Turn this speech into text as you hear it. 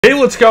Hey,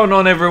 what's going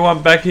on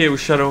everyone? Back here with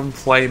Shadow and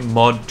Flame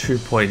Mod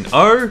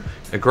 2.0,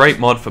 a great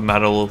mod for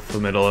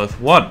Middle-earth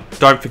 1.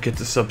 Don't forget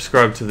to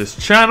subscribe to this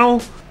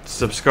channel,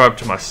 subscribe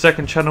to my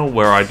second channel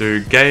where I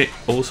do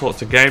all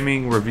sorts of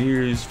gaming,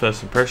 reviews,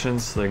 first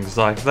impressions, things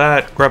like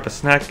that. Grab a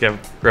snack,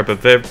 grab a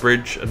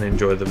beverage and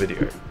enjoy the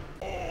video.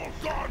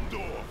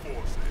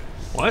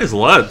 Why is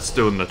Lads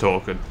doing the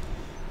talking?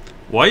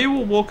 Why are you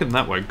all walking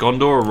that way?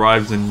 Gondor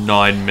arrives in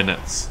 9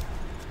 minutes.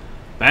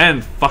 Man,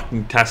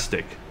 fucking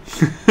tastic.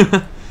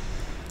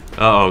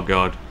 Oh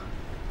god.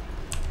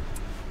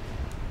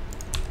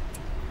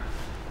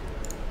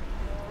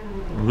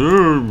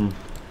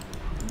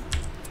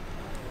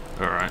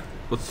 Alright,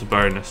 what's the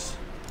bonus?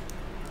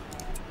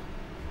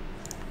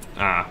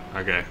 Ah,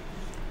 okay.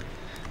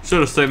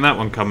 Should have seen that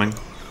one coming.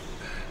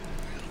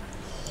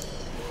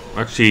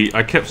 Actually,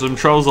 I kept some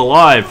trolls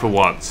alive for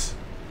once.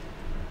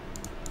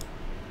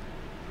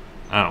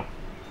 Oh.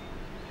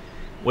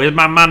 Where's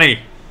my money?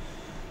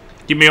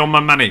 Give me all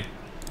my money.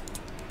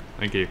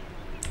 Thank you.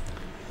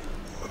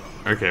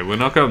 Okay, we're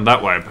not going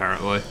that way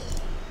apparently.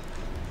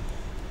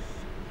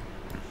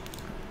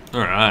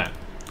 Alright.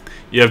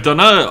 Yeah, I've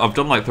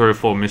done like 3 or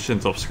 4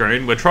 missions off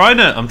screen.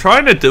 I'm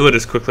trying to do it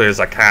as quickly as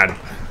I can.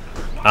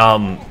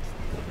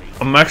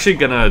 I'm actually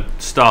gonna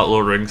start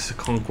Lord of the Rings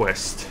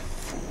Conquest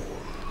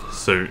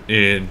soon,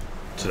 in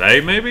today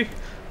maybe?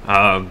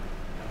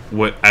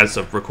 As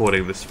of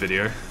recording this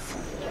video.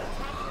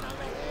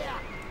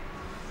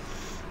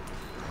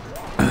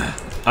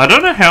 I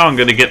don't know how I'm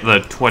gonna get the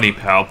 20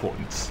 power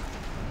points.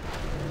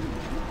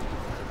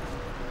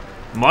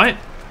 Might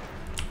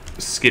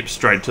skip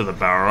straight to the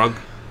Balrog.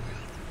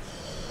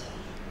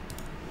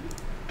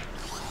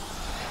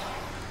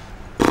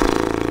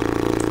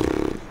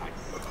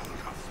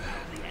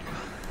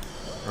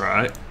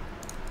 Right.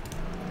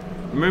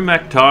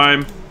 Moomac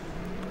time.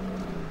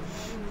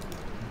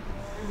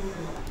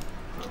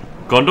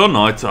 Gondor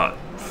Knights are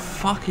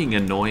fucking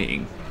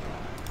annoying.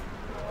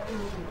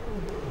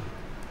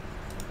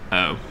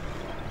 Oh.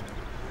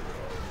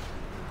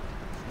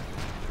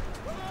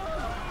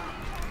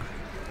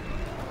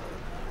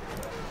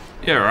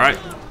 Yeah, right.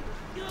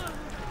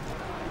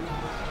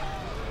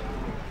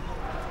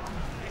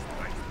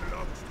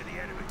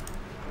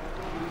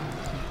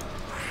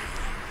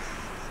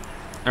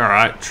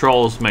 Alright,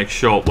 trolls make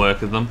short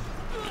work of them.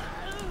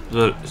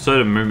 So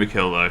did Milky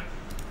though.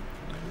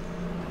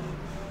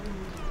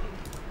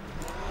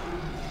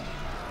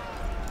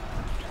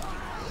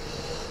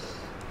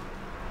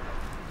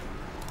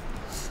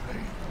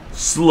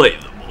 Slay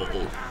them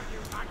all.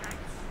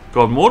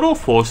 God, Mordor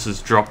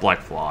forces drop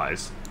like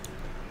flies.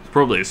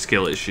 Probably a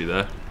skill issue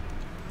there.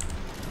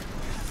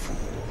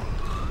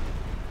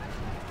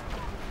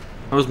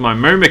 That was my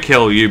Milky,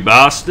 you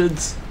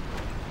bastards.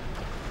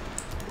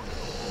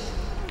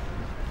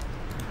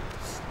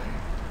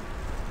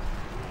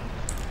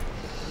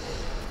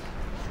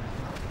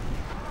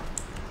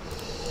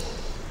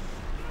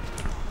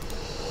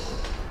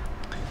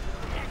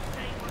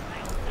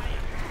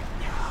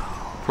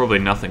 Probably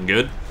nothing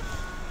good.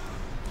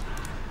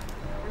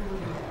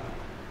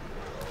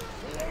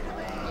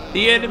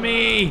 The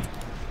enemy!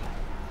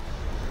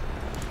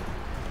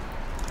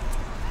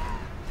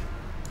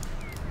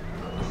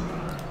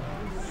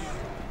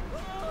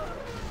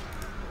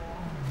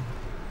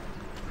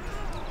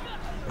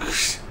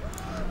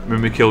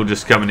 Milky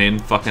just coming in,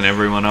 fucking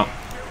everyone up.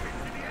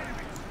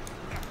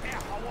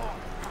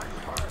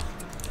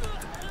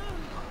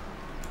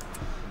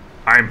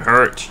 I'm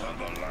hurt.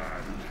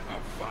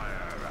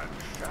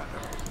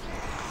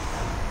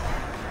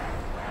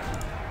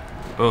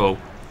 Uh-oh.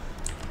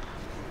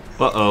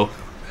 Uh-oh.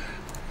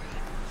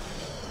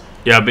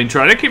 Yeah, I've been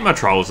trying to keep my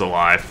trolls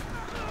alive.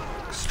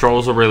 Because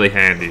trolls are really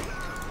handy.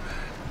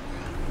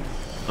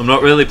 I'm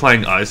not really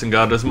playing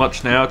Isengard as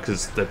much now,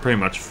 because they're pretty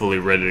much fully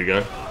ready to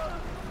go.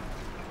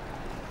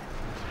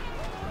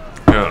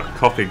 Oh,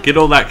 coffee. Get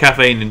all that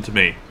caffeine into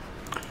me.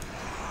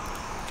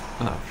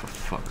 Oh, for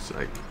fuck's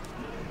sake.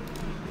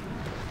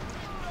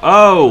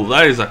 Oh,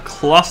 that is a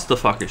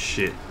clusterfuck of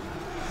shit.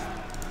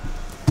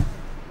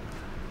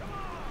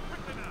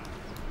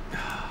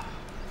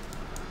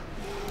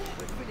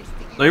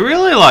 They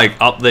really like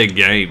up their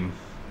game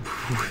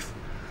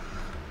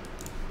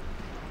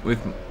with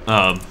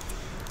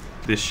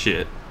this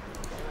shit.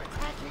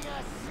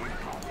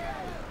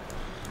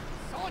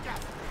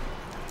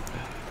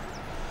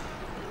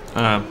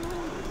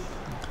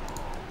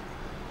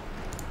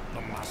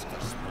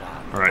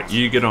 Alright,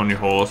 you get on your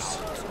horse.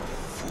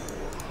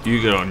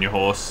 You get on your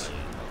horse.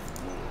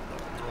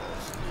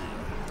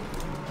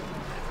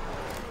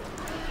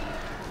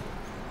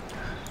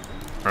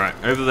 Alright,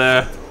 over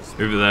there,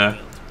 over there.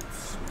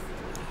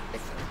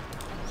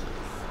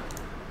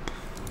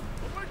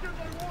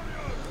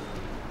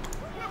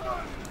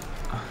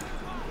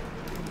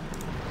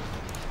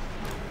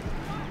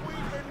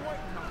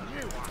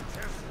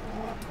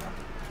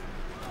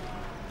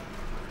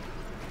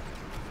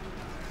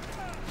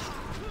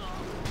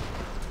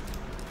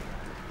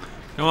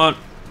 Come on.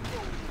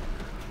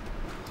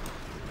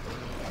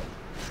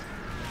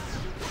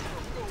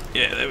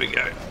 Yeah, there we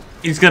go.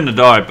 He's gonna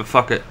die, but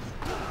fuck it.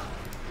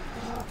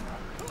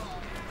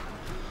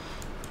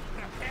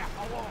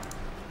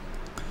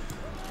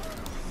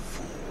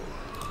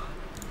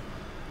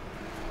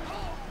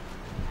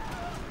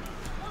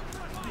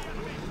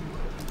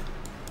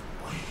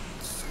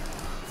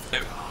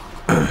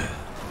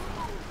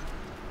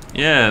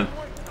 Yeah,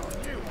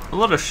 a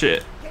lot of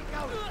shit.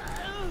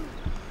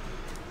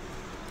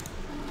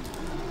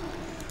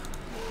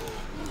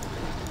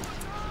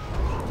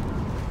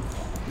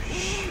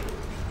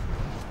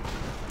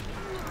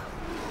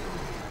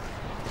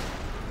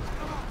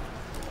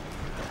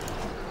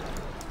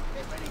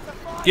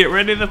 Get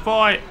ready to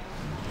fight!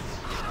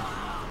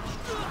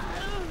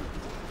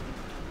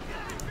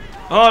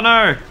 Oh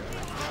no!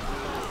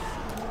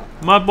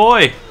 My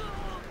boy!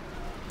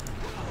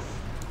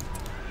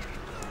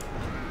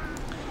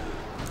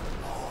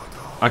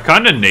 I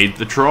kind of need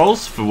the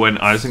trolls for when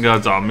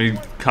Isengard's army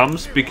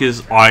comes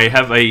because I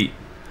have a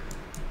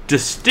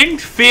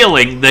distinct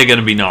feeling they're going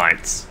to be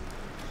knights.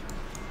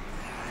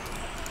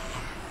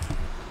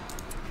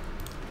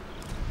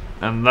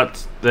 And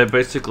they're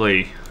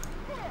basically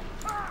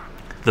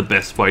the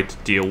best way to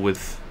deal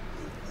with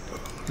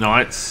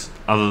knights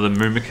other than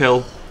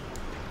Mumakil.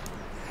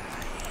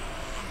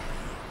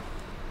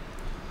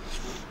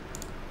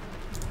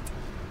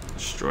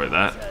 Destroy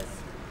that.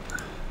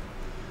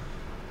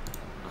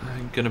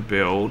 I'm gonna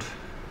build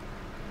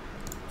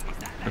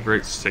a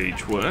great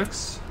siege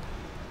works.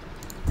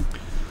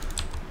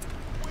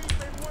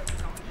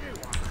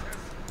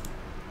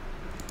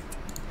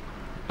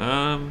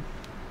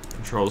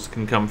 Controls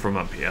can come from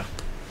up here.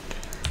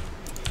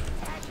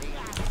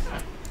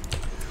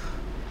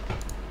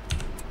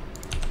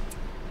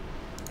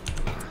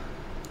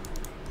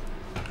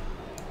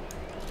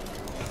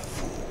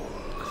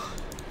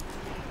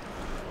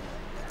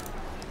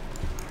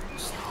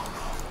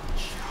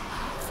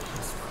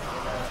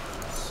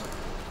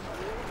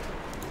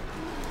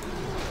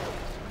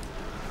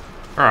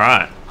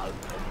 Alright.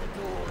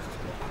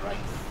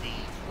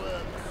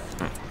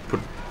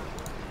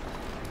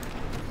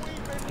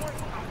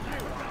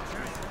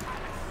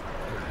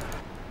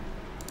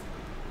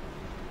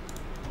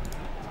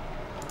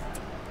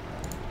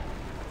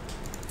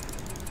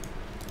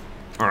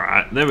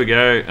 Alright, there we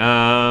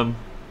go.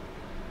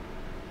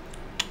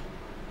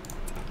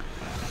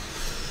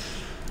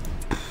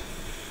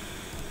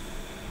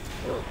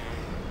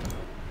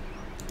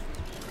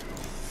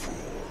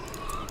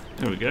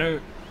 There we go.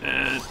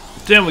 And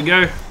down we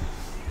go.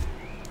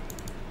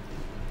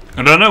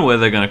 I don't know where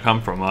they're going to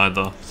come from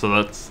either, so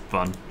that's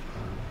fun.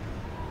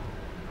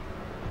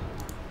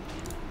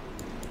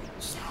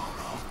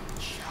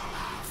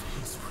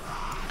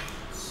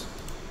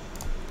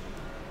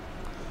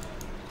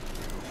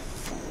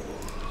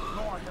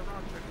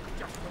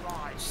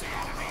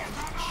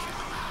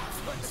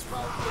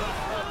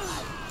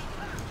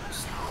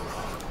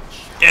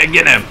 Yeah,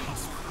 get him!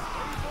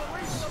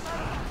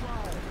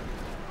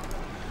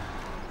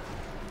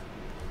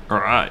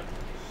 Alright.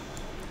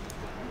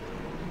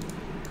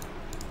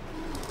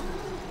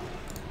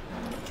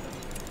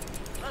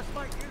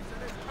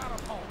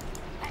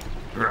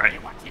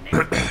 Right.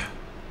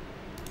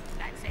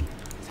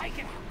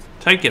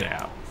 Take it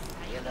out.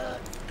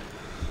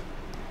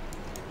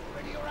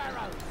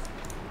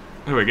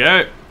 Here we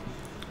go.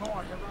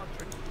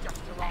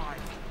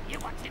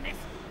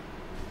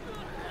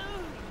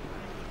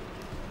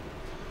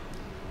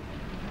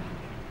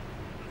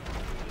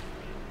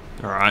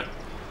 Alright.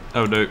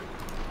 Oh no.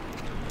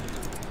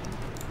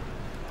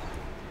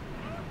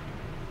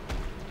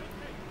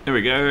 Here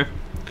we go.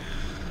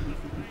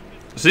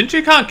 Since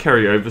you can't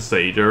carry over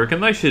siege, I reckon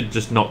they should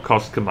just not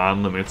cost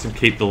command limits and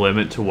keep the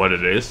limit to what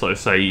it is. So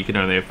say you can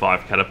only have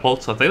 5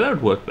 catapults. I think that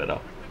would work better.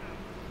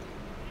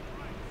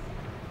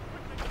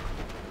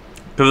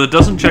 Because it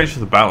doesn't change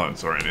the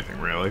balance or anything,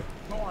 really.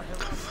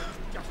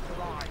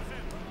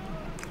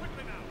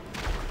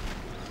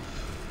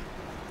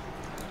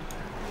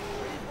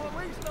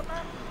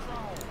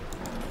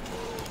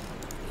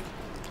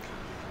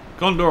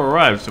 Gondor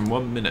arrives in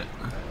 1 minute.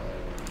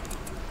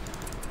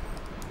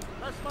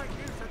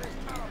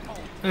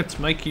 Let's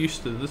make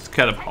use of this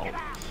catapult.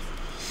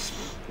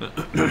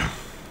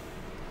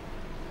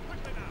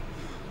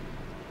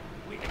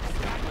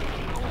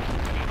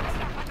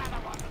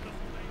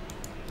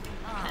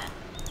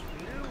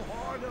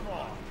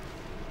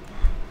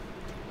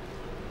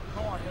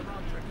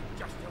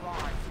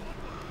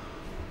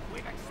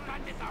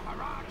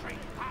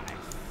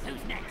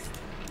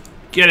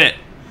 Get it!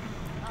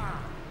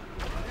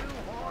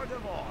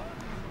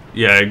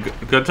 Yeah,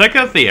 go take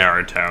out the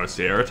arrow towers.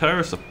 The arrow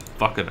towers are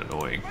fucking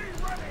annoying.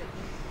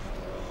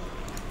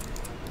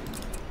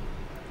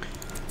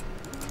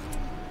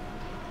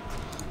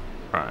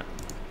 Right.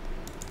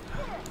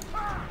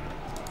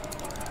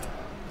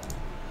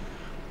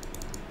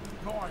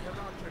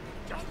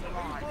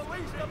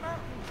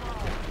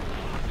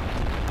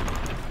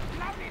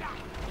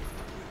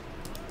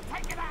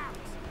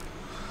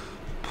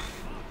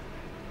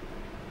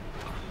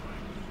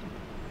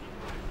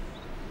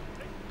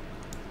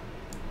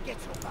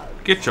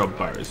 Get your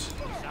bows.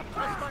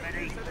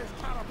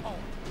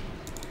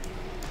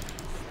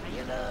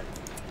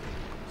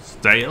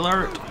 Stay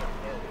alert.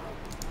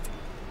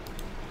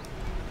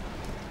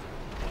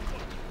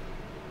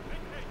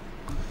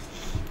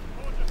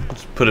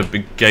 Let's put a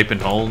big gaping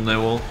hole in their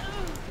wall.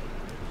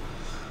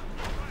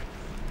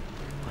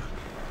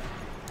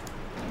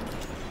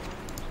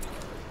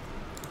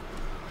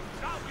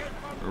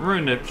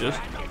 Runip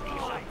just...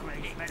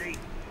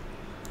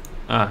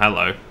 Ah,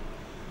 hello.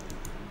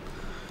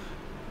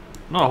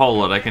 Not a whole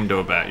lot I can do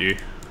about you.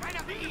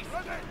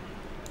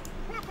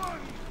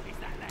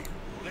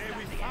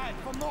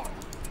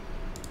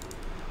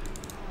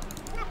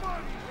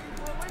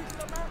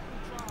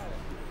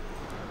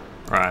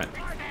 Right.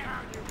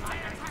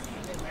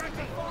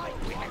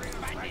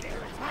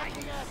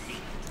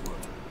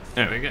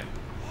 There we go.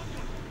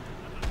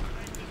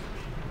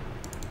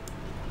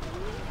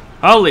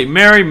 Holy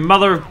Mary,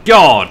 Mother of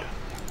God!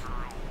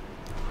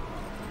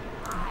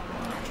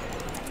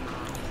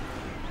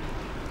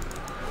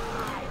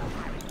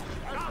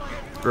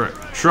 Right,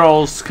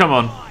 trolls, come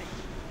on.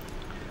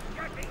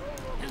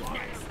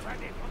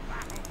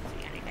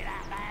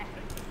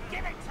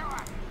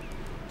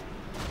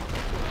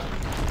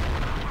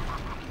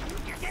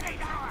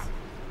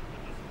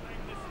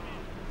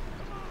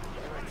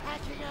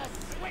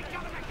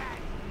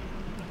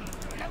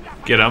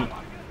 Get him.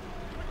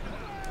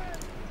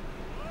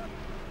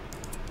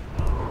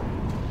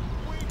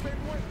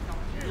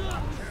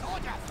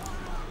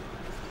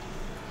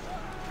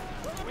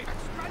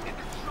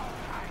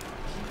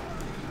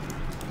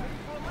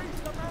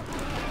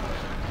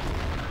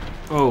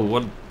 Oh,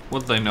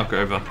 what'd they knock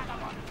over?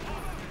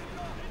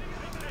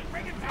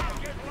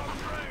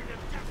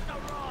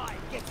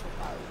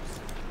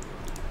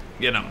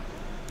 Get him.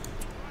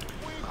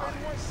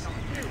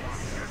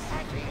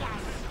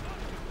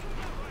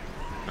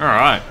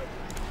 Alright.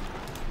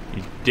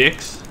 You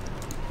dicks.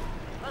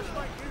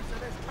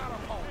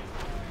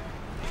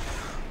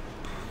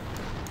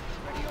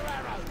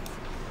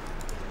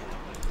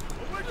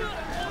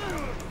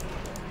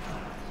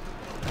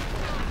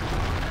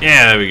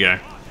 Yeah, there we go.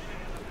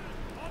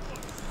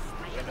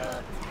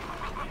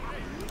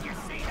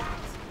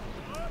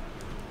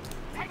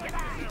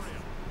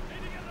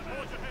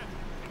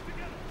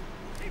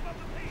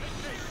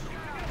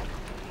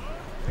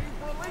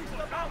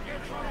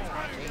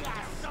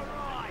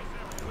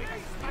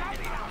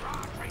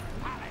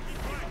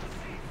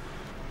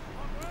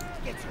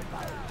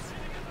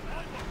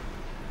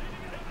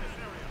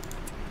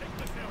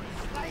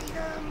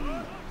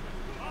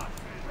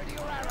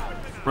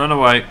 Run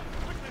away.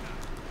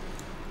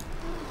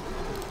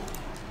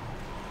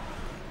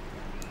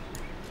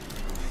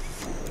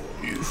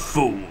 You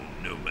fool,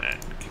 nomad.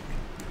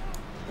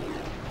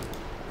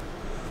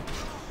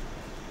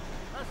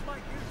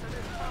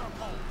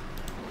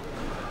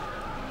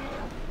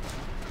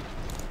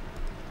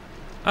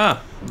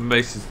 Ah, the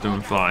base is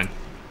doing fine.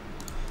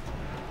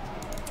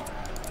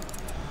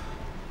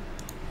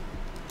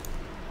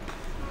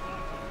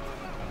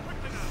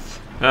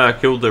 Ah,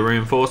 killed the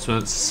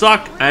reinforcements.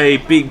 Suck a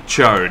big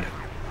chode.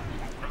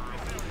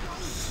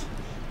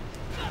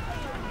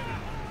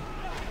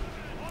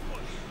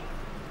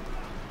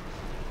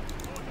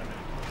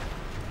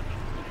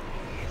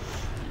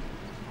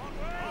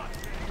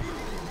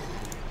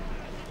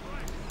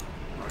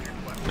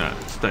 No,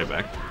 stay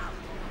back.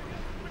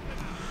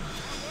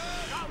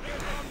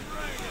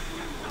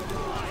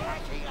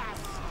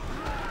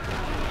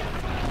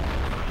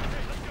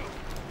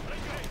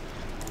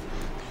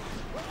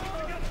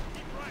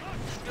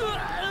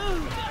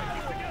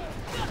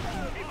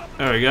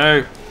 There we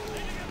go.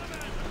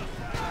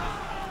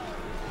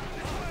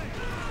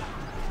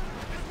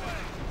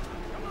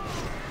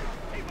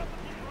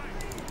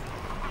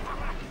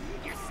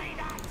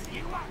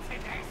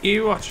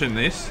 You watching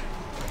this?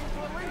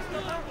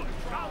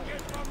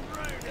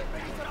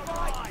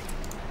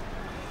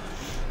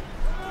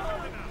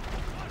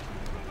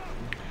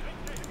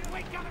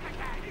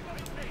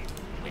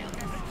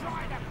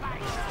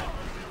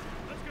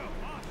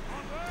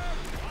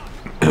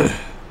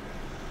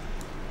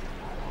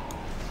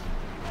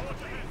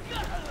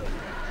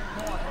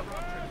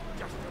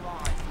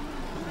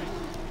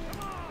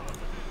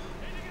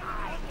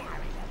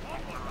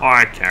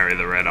 I carry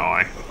the red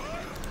eye.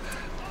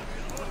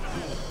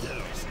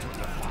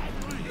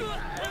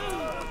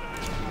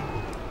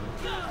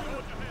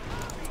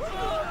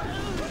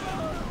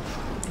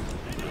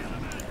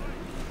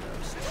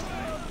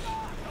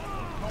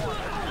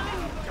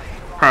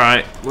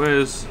 Alright,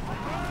 where's...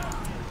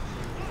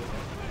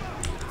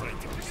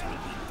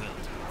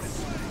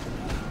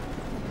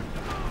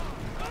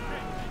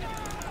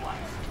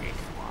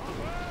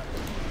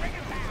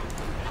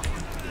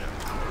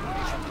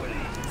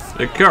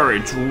 The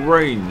courage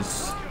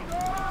reigns.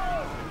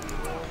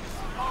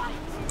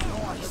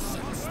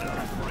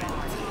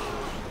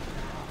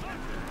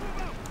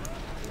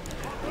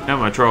 How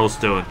my trolls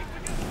doing?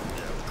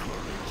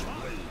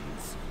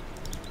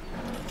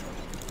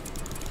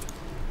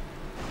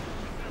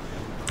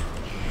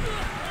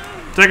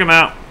 Take him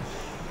out.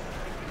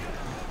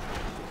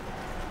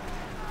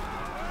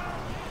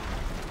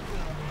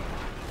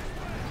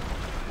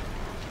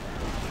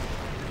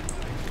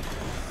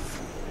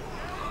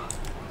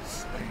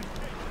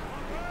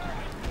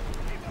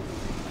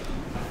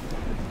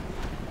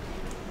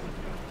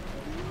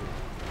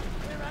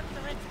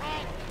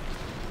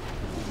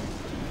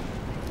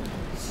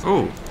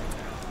 Oh.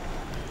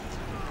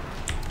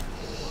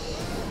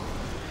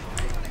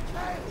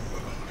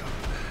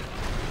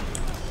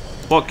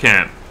 What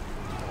camp?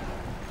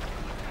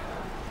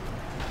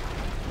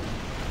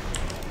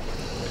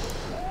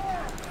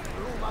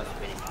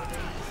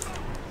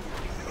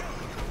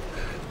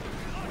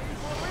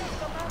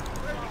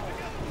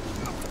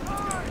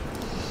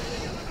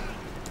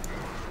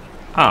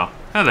 Oh,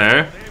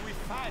 hello.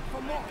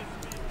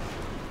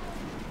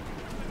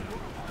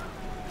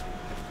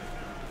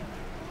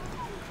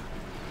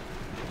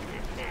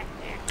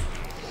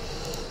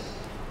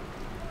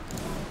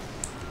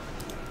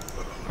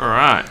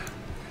 Alright.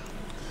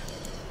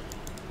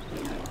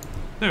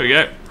 There we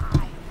go.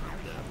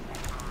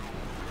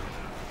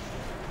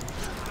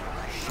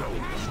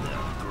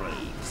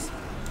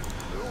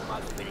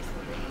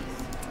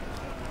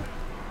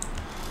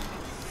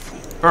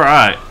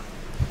 Alright.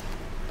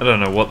 I don't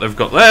know what they've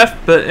got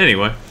left, but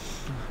anyway.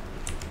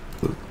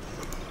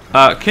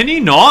 Can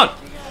you not?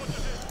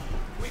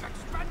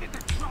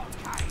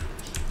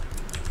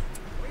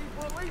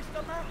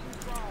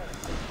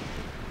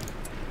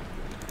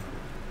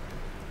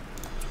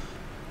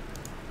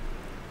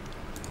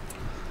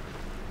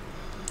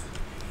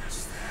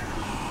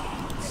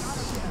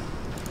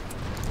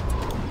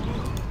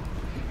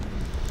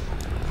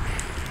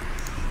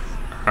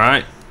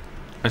 Alright.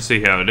 I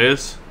see how it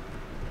is.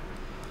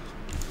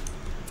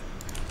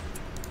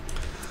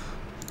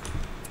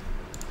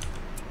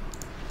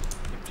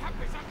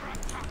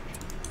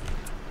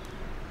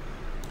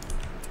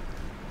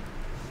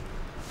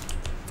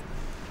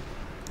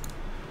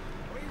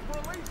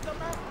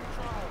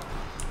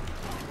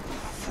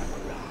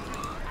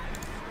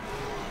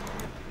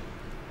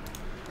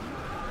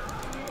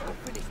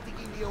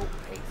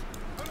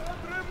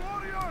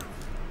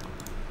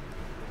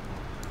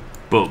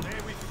 Boom.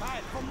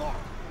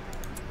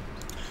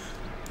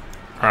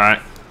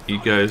 Alright, you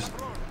guys.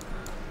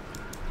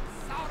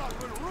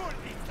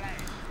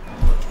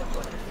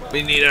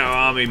 We need our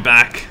army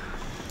back.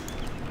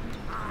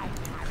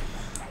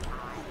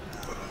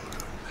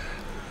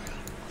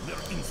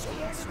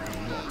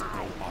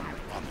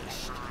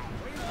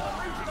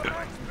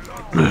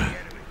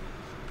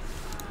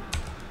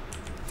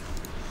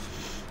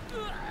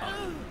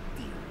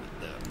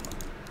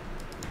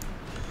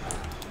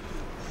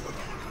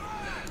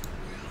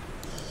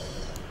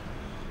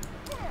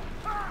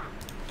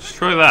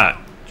 Destroy that.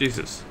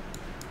 Jesus.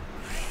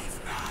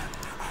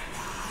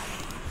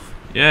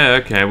 Yeah,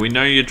 okay, we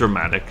know you're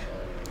dramatic.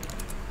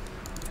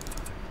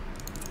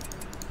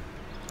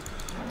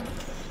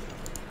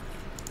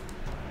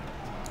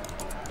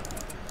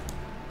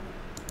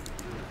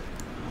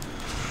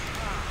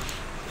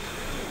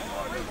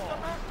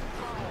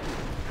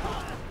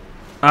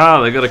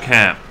 Ah, they got a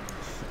camp.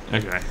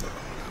 Okay.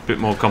 Bit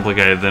more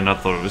complicated than I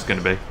thought it was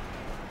going to be.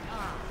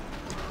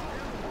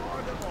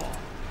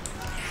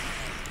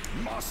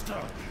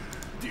 Master,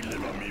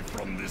 deliver me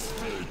from this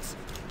fate.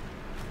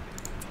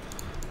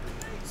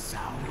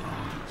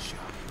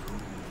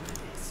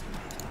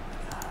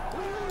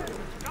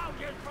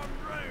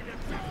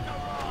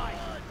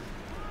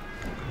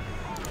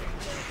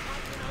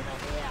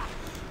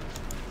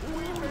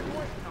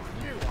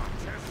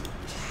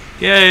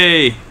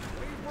 Yay!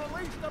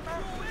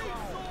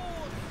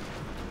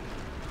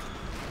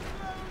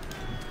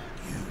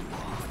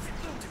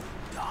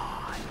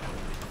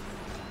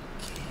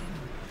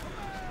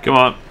 Come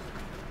on.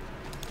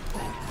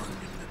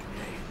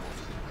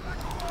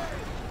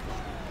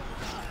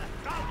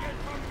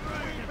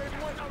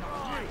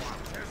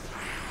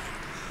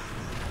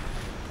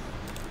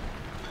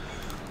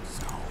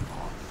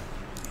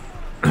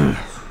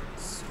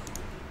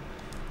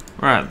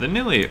 Right, they're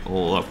nearly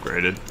all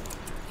upgraded.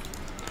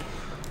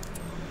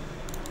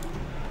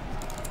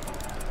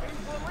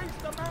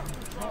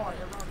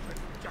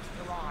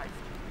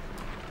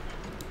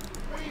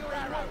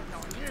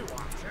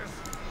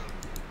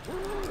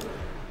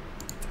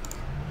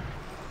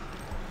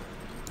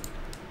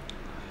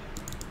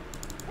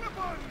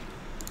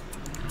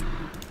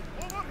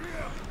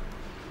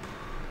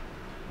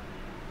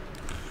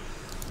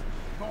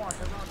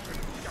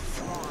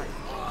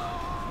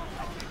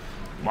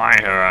 My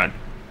Herod,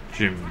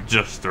 Jim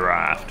just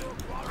arrived.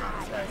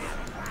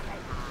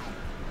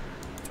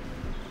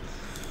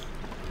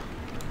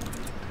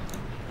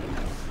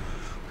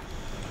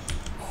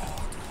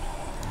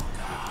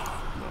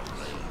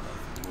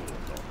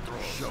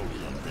 Show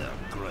them their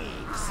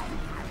graves.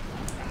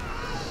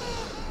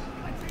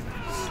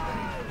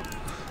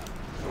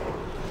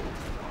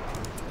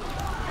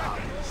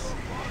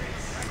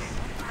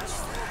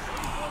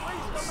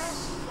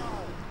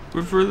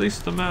 We've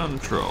released the mountain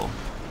troll.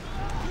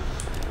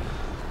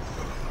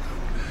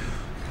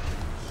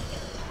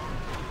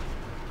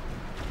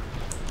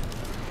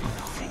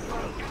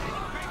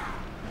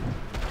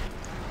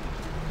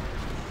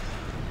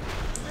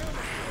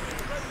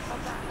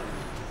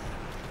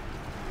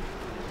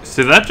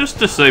 See, that just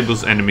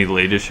disables enemy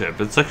leadership.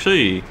 It's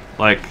actually,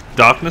 like,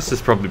 darkness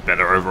is probably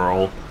better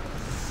overall.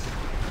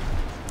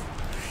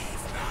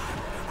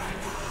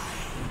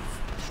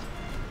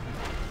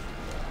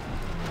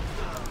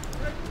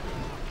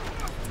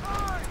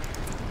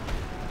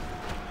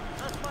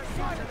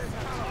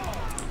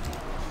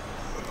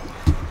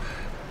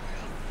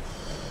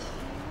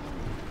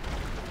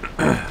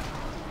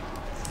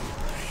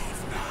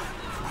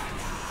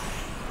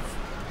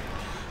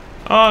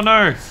 Oh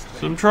no,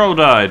 some troll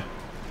died.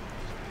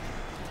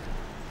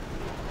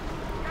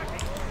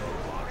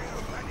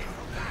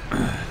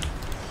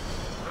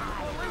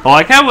 I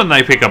like how when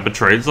they pick up a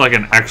tree, it's like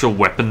an actual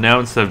weapon now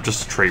instead of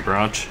just a tree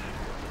branch.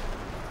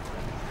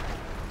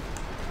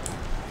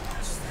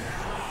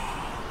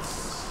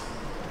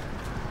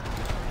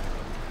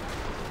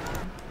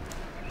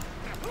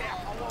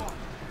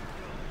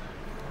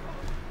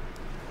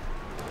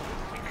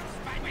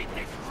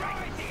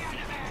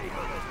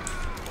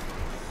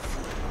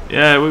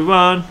 Yeah, we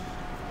won.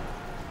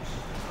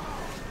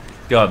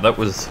 God, that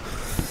was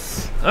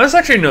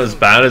actually not as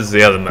bad as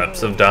the other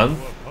maps I've done.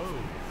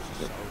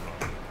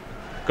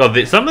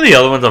 God, some of the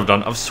other ones I've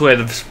done, I swear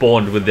they've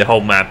spawned with the whole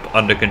map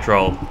under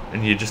control,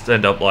 and you just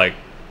end up like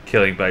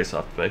killing base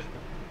after base.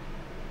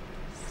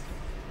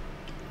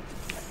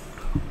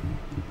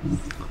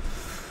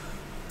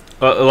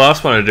 The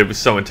last one I did was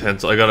so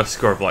intense, I got a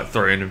score of like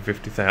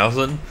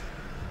 350,000.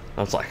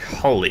 I was like,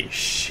 holy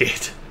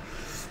shit.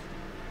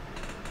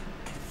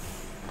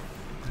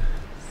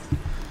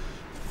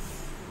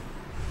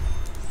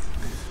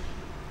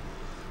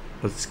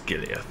 Let's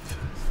get it.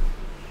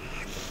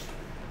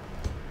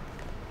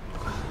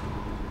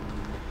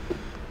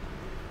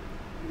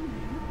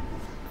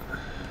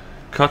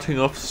 Cutting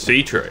off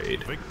sea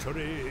trade.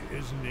 Victory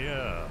is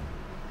near.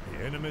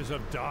 The enemies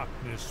of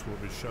darkness will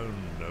be shown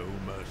no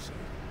mercy.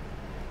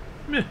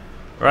 Yeah.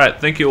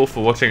 Alright, thank you all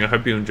for watching. I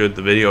hope you enjoyed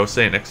the video. I'll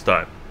see you next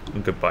time.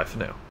 And goodbye for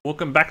now.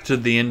 Welcome back to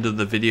the end of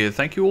the video.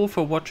 Thank you all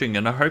for watching,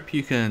 and I hope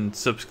you can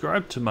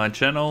subscribe to my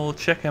channel,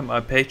 check out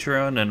my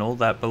Patreon and all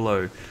that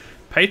below.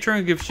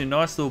 Patreon gives you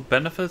nice little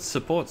benefits,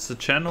 supports the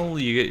channel,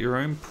 you get your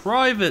own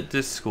private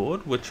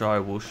Discord, which I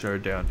will show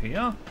down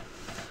here,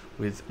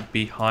 with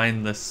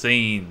behind the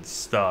scenes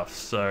stuff,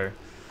 so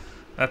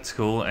that's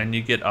cool, and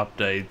you get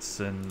updates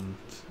and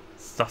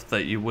stuff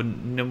that you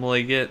wouldn't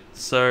normally get.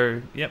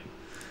 So yep,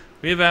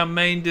 we have our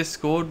main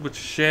Discord, which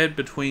is shared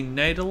between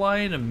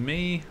Nadoline and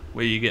me,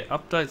 where you get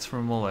updates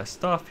from all our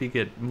stuff, you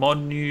get mod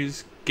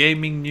news,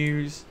 gaming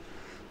news,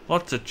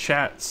 lots of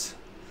chats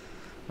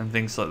and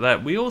things like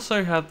that. We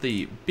also have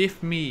the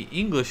BFME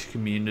English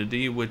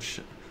community, which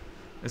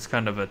is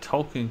kind of a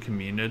Tolkien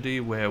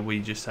community where we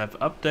just have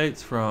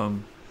updates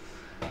from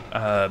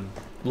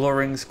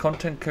Loring's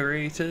content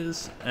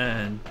creators,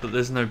 but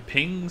there's no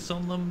pings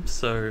on them,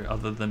 so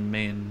other than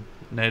me and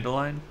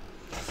Nadoline.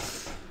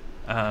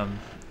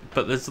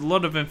 But there's a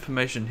lot of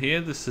information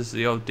here. This is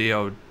the old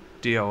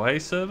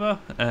DOA server,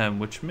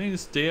 which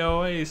means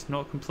DOA is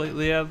not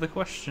completely out of the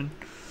question.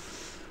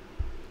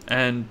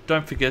 And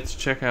don't forget to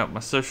check out my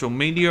social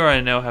media. I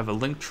now have a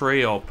link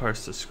tree. I'll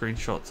post the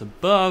screenshots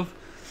above.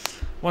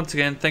 Once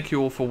again, thank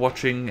you all for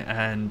watching,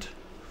 and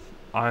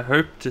I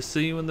hope to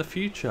see you in the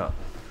future.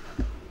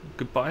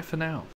 Goodbye for now.